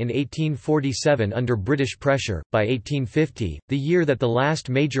Africa in 1847 under British pressure. By 1850, the year that the last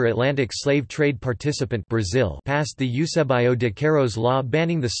major Atlantic slave trade participant, Brazil, passed the Eusebio de Queiroz law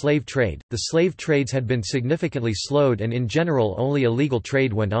banning the slave trade, the slave trades had been significantly slowed and in general only illegal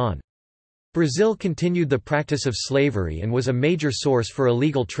trade went on. Brazil continued the practice of slavery and was a major source for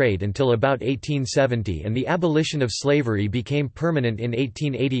illegal trade until about 1870, and the abolition of slavery became permanent in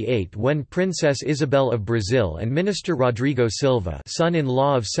 1888 when Princess Isabel of Brazil and Minister Rodrigo Silva,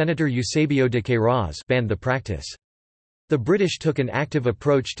 son-in-law of Senator Eusebio de Queiroz, banned the practice. The British took an active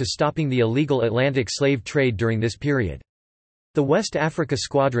approach to stopping the illegal Atlantic slave trade during this period. The West Africa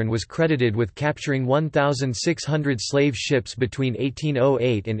Squadron was credited with capturing 1,600 slave ships between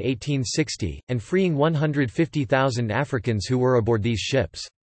 1808 and 1860, and freeing 150,000 Africans who were aboard these ships.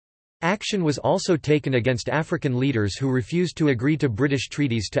 Action was also taken against African leaders who refused to agree to British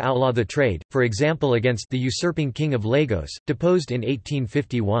treaties to outlaw the trade, for example against the usurping King of Lagos, deposed in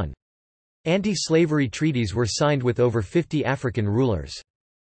 1851. Anti-slavery treaties were signed with over 50 African rulers.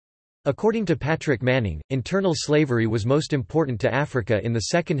 According to Patrick Manning, internal slavery was most important to Africa in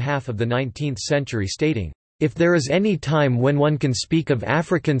the second half of the 19th century, stating, "If there is any time when one can speak of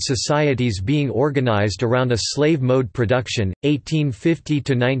African societies being organized around a slave mode production, 1850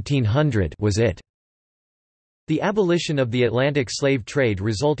 to 1900 was it." The abolition of the Atlantic slave trade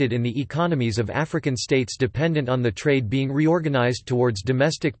resulted in the economies of African states dependent on the trade being reorganized towards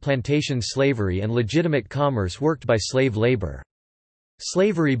domestic plantation slavery and legitimate commerce worked by slave labor.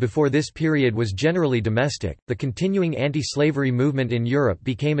 Slavery before this period was generally domestic. The continuing anti-slavery movement in Europe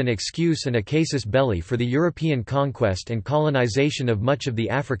became an excuse and a casus belli for the European conquest and colonization of much of the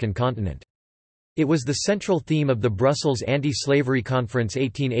African continent. It was the central theme of the Brussels Anti-Slavery Conference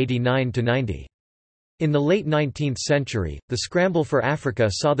 1889–90. In the late 19th century, the scramble for Africa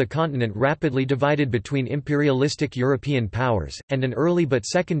saw the continent rapidly divided between imperialistic European powers, and an early but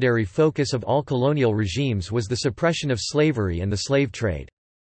secondary focus of all colonial regimes was the suppression of slavery and the slave trade.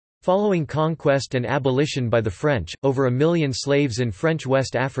 Following conquest and abolition by the French, over 1 million slaves in French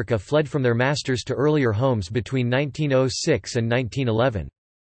West Africa fled from their masters to earlier homes between 1906 and 1911.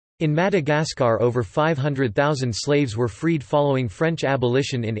 In Madagascar, over 500,000 slaves were freed following French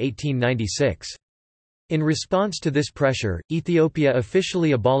abolition in 1896. In response to this pressure, Ethiopia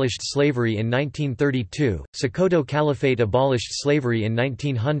officially abolished slavery in 1932, Sokoto Caliphate abolished slavery in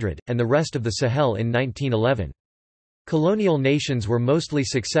 1900, and the rest of the Sahel in 1911. Colonial nations were mostly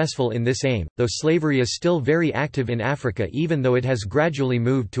successful in this aim, though slavery is still very active in Africa even though it has gradually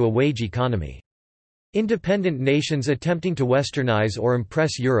moved to a wage economy. Independent nations attempting to westernize or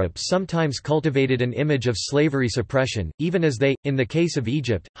impress Europe sometimes cultivated an image of slavery suppression, even as they, in the case of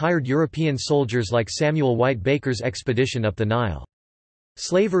Egypt, hired European soldiers like Samuel White Baker's expedition up the Nile.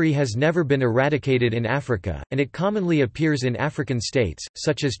 Slavery has never been eradicated in Africa, and it commonly appears in African states,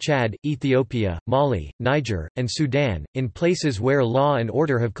 such as Chad, Ethiopia, Mali, Niger, and Sudan, in places where law and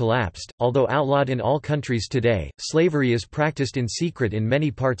order have collapsed. Although outlawed in all countries today, slavery is practiced in secret in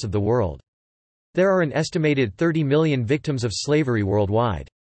many parts of the world. There are an estimated 30 million victims of slavery worldwide.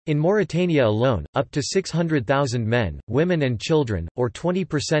 In Mauritania alone, up to 600,000 men, women and children, or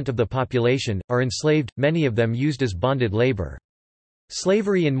 20% of the population, are enslaved, many of them used as bonded labor.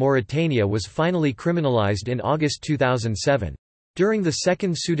 Slavery in Mauritania was finally criminalized in August 2007. During the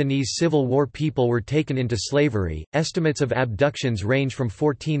Second Sudanese Civil War, people were taken into slavery. Estimates of abductions range from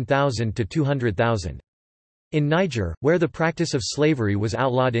 14,000 to 200,000. In Niger, where the practice of slavery was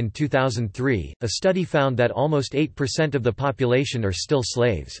outlawed in 2003, a study found that almost 8% of the population are still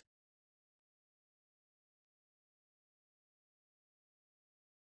slaves.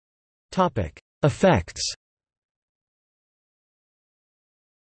 Effects.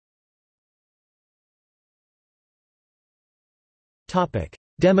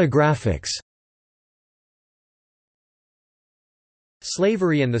 Demographics.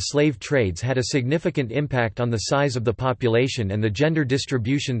 Slavery and the slave trades had a significant impact on the size of the population and the gender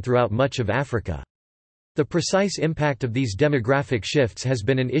distribution throughout much of Africa. The precise impact of these demographic shifts has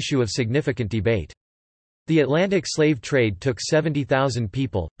been an issue of significant debate. The Atlantic slave trade took 70,000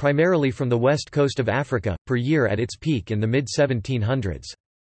 people, primarily from the west coast of Africa, per year at its peak in the mid-1700s.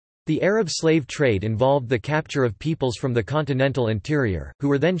 The Arab slave trade involved the capture of peoples from the continental interior, who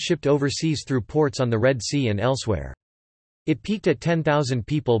were then shipped overseas through ports on the Red Sea and elsewhere. It peaked at 10,000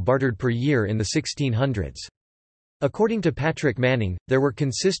 people bartered per year in the 1600s. According to Patrick Manning, there were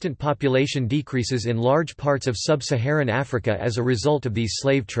consistent population decreases in large parts of sub-Saharan Africa as a result of these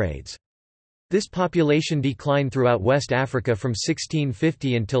slave trades. This population decline throughout West Africa from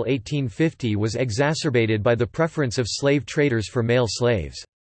 1650 until 1850 was exacerbated by the preference of slave traders for male slaves.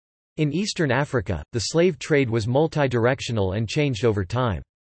 In Eastern Africa, the slave trade was multi-directional and changed over time.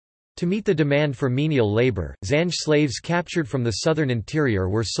 To meet the demand for menial labor, Zanj slaves captured from the southern interior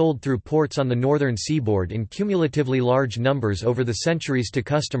were sold through ports on the northern seaboard in cumulatively large numbers over the centuries to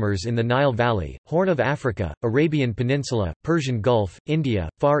customers in the Nile Valley, Horn of Africa, Arabian Peninsula, Persian Gulf, India,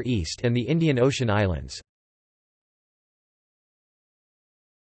 Far East and the Indian Ocean islands.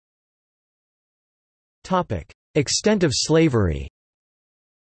 Extent of slavery.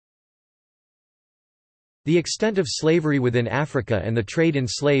 The extent of slavery within Africa and the trade in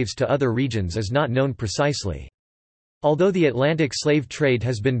slaves to other regions is not known precisely. Although the Atlantic slave trade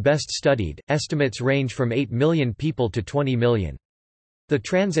has been best studied, estimates range from 8 million people to 20 million. The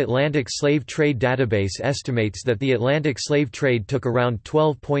Trans-Atlantic Slave Trade Database estimates that the Atlantic slave trade took around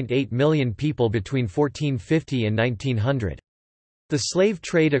 12.8 million people between 1450 and 1900. The slave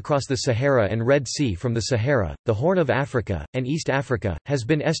trade across the Sahara and Red Sea from the Sahara, the Horn of Africa, and East Africa, has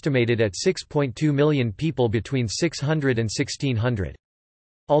been estimated at 6.2 million people between 600 and 1600.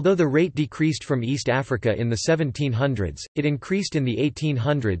 Although the rate decreased from East Africa in the 1700s, it increased in the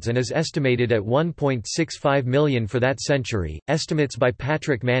 1800s and is estimated at 1.65 million for that century. Estimates by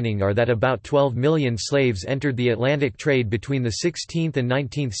Patrick Manning are that about 12 million slaves entered the Atlantic trade between the 16th and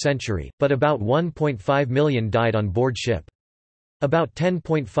 19th century, but about 1.5 million died on board ship. About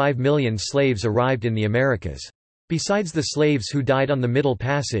 10.5 million slaves arrived in the Americas. Besides the slaves who died on the Middle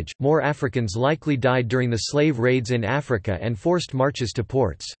Passage, more Africans likely died during the slave raids in Africa and forced marches to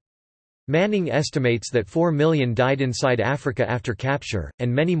ports. Manning estimates that 4 million died inside Africa after capture,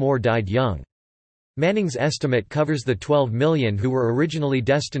 and many more died young. Manning's estimate covers the 12 million who were originally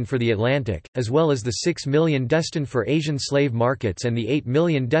destined for the Atlantic, as well as the 6 million destined for Asian slave markets and the 8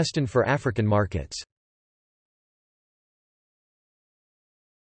 million destined for African markets.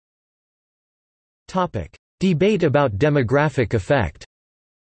 Debate about demographic effect.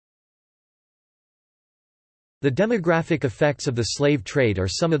 The demographic effects of the slave trade are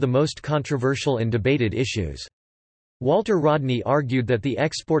some of the most controversial and debated issues. Walter Rodney argued that the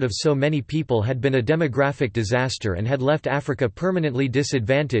export of so many people had been a demographic disaster and had left Africa permanently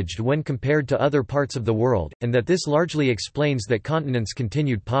disadvantaged when compared to other parts of the world, and that this largely explains that continent's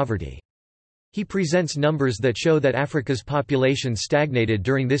continued poverty. He presents numbers that show that Africa's population stagnated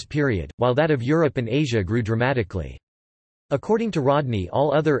during this period, while that of Europe and Asia grew dramatically. According to Rodney,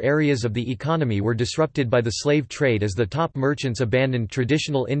 all other areas of the economy were disrupted by the slave trade as the top merchants abandoned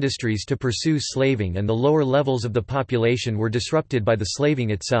traditional industries to pursue slaving, and the lower levels of the population were disrupted by the slaving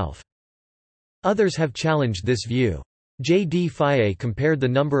itself. Others have challenged this view. J. D. Faye compared the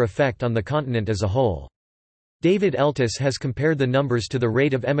number effect on the continent as a whole. David Eltis has compared the numbers to the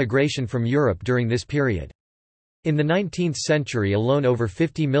rate of emigration from Europe during this period. In the 19th century alone, over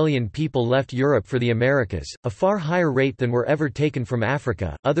 50 million people left Europe for the Americas, a far higher rate than were ever taken from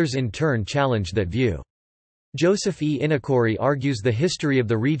Africa. Others in turn challenged that view. Joseph E. Inakori argues the history of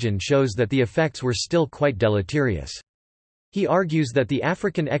the region shows that the effects were still quite deleterious. He argues that the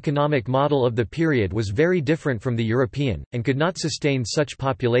African economic model of the period was very different from the European, and could not sustain such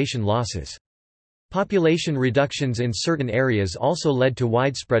population losses. Population reductions in certain areas also led to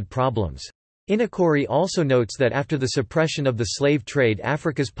widespread problems. Inakori also notes that after the suppression of the slave trade,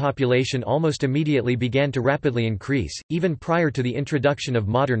 Africa's population almost immediately began to rapidly increase, even prior to the introduction of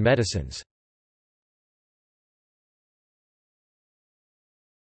modern medicines.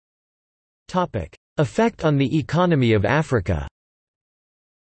 Effect on the economy of Africa.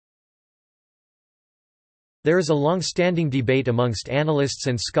 There is a long-standing debate amongst analysts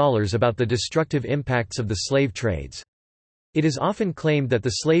and scholars about the destructive impacts of the slave trades. It is often claimed that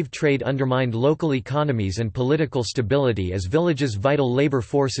the slave trade undermined local economies and political stability as villages' vital labor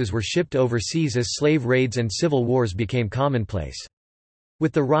forces were shipped overseas as slave raids and civil wars became commonplace.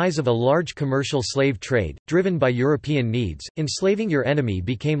 With the rise of a large commercial slave trade, driven by European needs, enslaving your enemy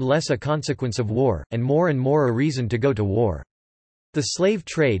became less a consequence of war, and more a reason to go to war. The slave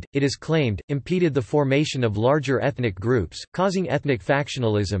trade, it is claimed, impeded the formation of larger ethnic groups, causing ethnic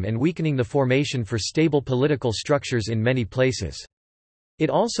factionalism and weakening the formation for stable political structures in many places. It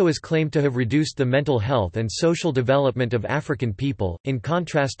also is claimed to have reduced the mental health and social development of African people. In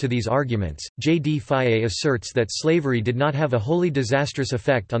contrast to these arguments, J. D. Faye asserts that slavery did not have a wholly disastrous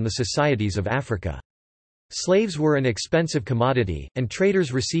effect on the societies of Africa. Slaves were an expensive commodity, and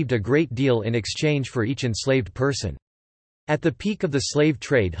traders received a great deal in exchange for each enslaved person. At the peak of the slave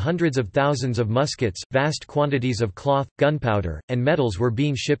trade, hundreds of thousands of muskets, vast quantities of cloth, gunpowder, and metals were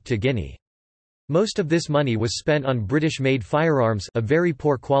being shipped to Guinea. Most of this money was spent on British-made firearms of very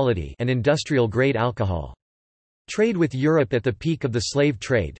poor quality and industrial-grade alcohol. Trade with Europe at the peak of the slave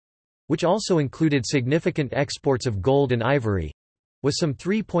trade—which also included significant exports of gold and ivory—was some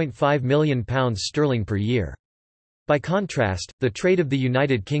 £3.5 million per year. By contrast, the trade of the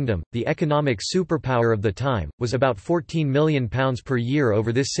United Kingdom, the economic superpower of the time, was about £14 million per year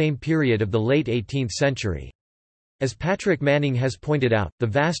over this same period of the late 18th century. As Patrick Manning has pointed out, the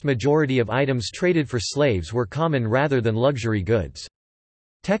vast majority of items traded for slaves were common rather than luxury goods.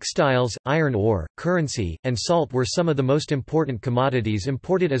 Textiles, iron ore, currency, and salt were some of the most important commodities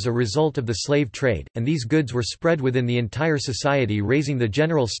imported as a result of the slave trade, and these goods were spread within the entire society, raising the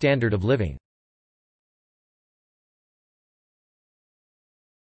general standard of living.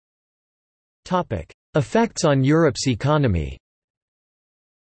 Effects on Europe's economy.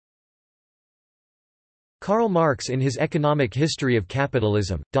 Karl Marx in his Economic History of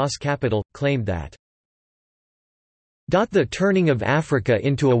Capitalism, Das Kapital, claimed that the turning of Africa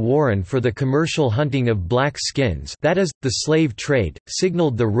into a warren for the commercial hunting of black skins, that is, the slave trade,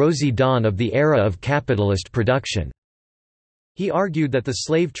 signaled the rosy dawn of the era of capitalist production. He argued that the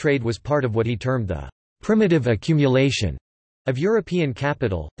slave trade was part of what he termed the primitive accumulation of European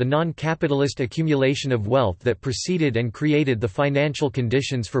capital, the non-capitalist accumulation of wealth that preceded and created the financial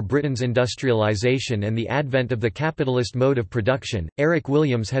conditions for Britain's industrialisation and the advent of the capitalist mode of production. Eric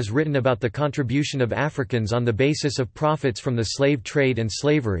Williams has written about the contribution of Africans on the basis of profits from the slave trade and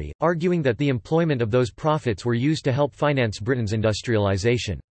slavery, arguing that the employment of those profits were used to help finance Britain's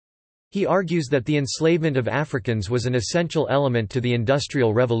industrialisation. He argues that the enslavement of Africans was an essential element to the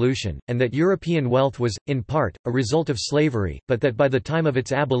Industrial Revolution, and that European wealth was, in part, a result of slavery, but that by the time of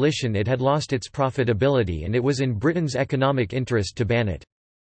its abolition it had lost its profitability and it was in Britain's economic interest to ban it.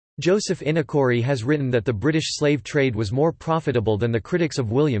 Joseph Inakori has written that the British slave trade was more profitable than the critics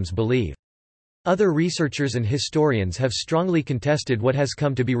of Williams believe. Other researchers and historians have strongly contested what has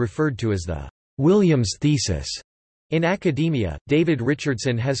come to be referred to as the Williams thesis. In academia, David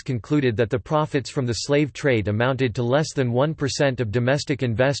Richardson has concluded that the profits from the slave trade amounted to less than 1% of domestic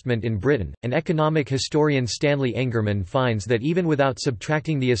investment in Britain, and economic historian Stanley Engerman finds that even without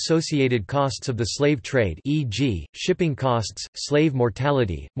subtracting the associated costs of the slave trade, e.g., shipping costs, slave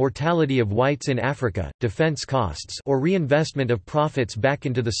mortality, mortality of whites in Africa, defense costs, or reinvestment of profits back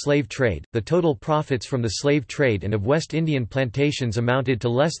into the slave trade, the total profits from the slave trade and of West Indian plantations amounted to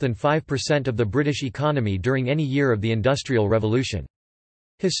less than 5% of the British economy during any year of the Industrial Revolution.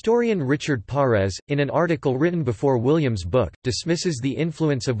 Historian Richard Parez, in an article written before Williams' book, dismisses the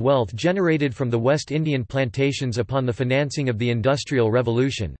influence of wealth generated from the West Indian plantations upon the financing of the Industrial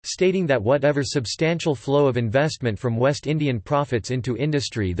Revolution, stating that whatever substantial flow of investment from West Indian profits into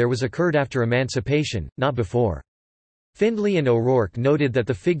industry there was occurred after emancipation, not before. Findlay and O'Rourke noted that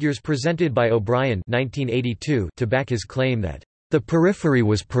the figures presented by O'Brien 1982 to back his claim that the periphery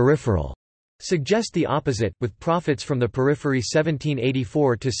was peripheral suggest the opposite, with profits from the periphery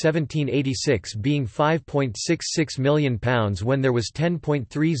 1784 to 1786 being £5.66 million when there was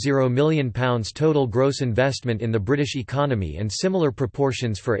 £10.30 million total gross investment in the British economy and similar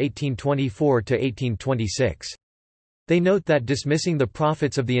proportions for 1824 to 1826. They note that dismissing the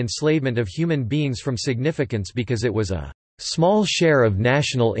profits of the enslavement of human beings from significance because it was a small share of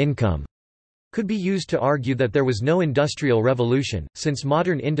national income could be used to argue that there was no industrial revolution, since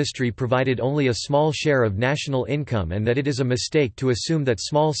modern industry provided only a small share of national income, and that it is a mistake to assume that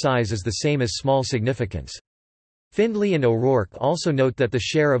small size is the same as small significance. Findlay and O'Rourke also note that the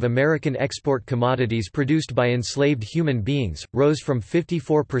share of American export commodities produced by enslaved human beings rose from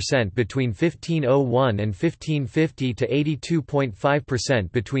 54% between 1501 and 1550 to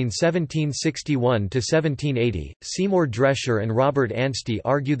 82.5% between 1761 to 1780. Seymour Drescher and Robert Anstey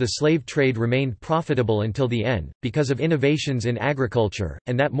argue the slave trade remained profitable until the end, because of innovations in agriculture,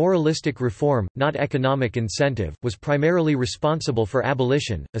 and that moralistic reform, not economic incentive, was primarily responsible for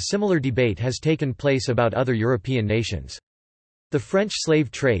abolition. A similar debate has taken place about other European nations. The French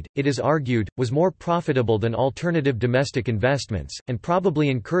slave trade, it is argued, was more profitable than alternative domestic investments, and probably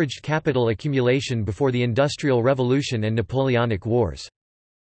encouraged capital accumulation before the Industrial Revolution and Napoleonic Wars.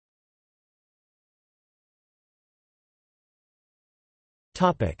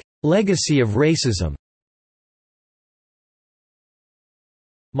 Legacy of racism.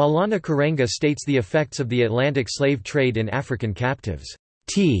 Maulana Karenga states the effects of the Atlantic slave trade in African captives.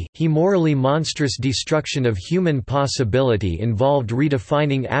 He morally monstrous destruction of human possibility involved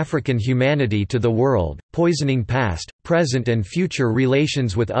redefining African humanity to the world, poisoning past, present and future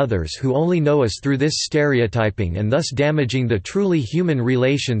relations with others who only know us through this stereotyping and thus damaging the truly human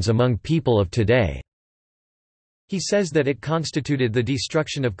relations among people of today. He says that it constituted the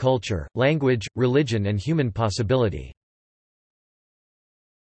destruction of culture, language, religion and human possibility.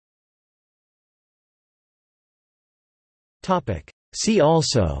 See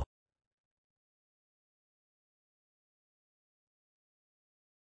also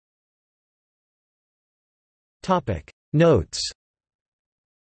Notes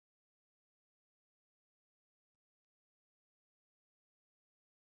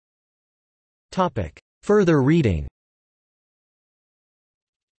Further reading.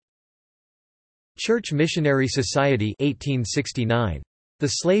 Church Missionary Society 1869. The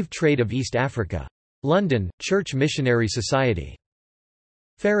Slave Trade of East Africa. London, Church Missionary Society.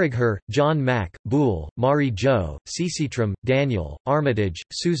 Faragher, John Mack, Boole, Mari Jo, Cecitram, Daniel, Armitage,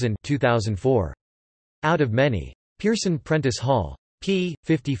 Susan 2004. Out of Many. Pearson Prentice Hall. p.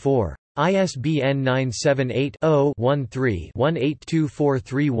 54. ISBN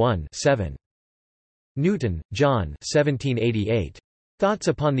 978-0-13-182431-7. Newton, John 1788. Thoughts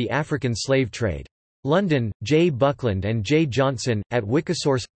upon the African Slave Trade. London, J. Buckland and J. Johnson, at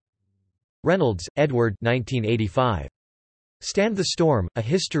Wikisource. Reynolds, Edward 1985. Stand the Storm, A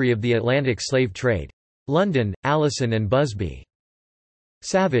History of the Atlantic Slave Trade. London, Allison and Busby.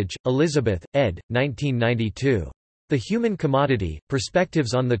 Savage, Elizabeth, ed. 1992. The Human Commodity,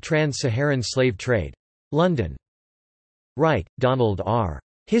 Perspectives on the Trans-Saharan Slave Trade. London. Wright, Donald R.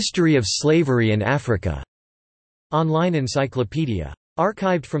 History of Slavery in Africa. Online Encyclopedia.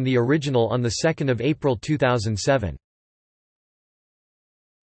 Archived from the original on 2 April 2007.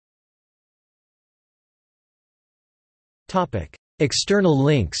 External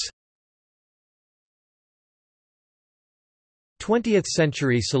links.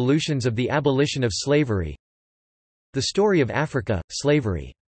 20th-century solutions of the abolition of slavery. The story of Africa,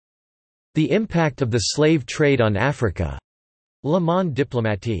 slavery. The impact of the slave trade on Africa. Le Monde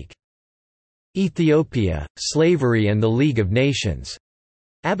diplomatique. Ethiopia, Slavery and the League of Nations.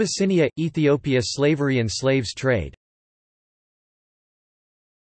 Abyssinia, Ethiopia, Slavery and Slaves Trade.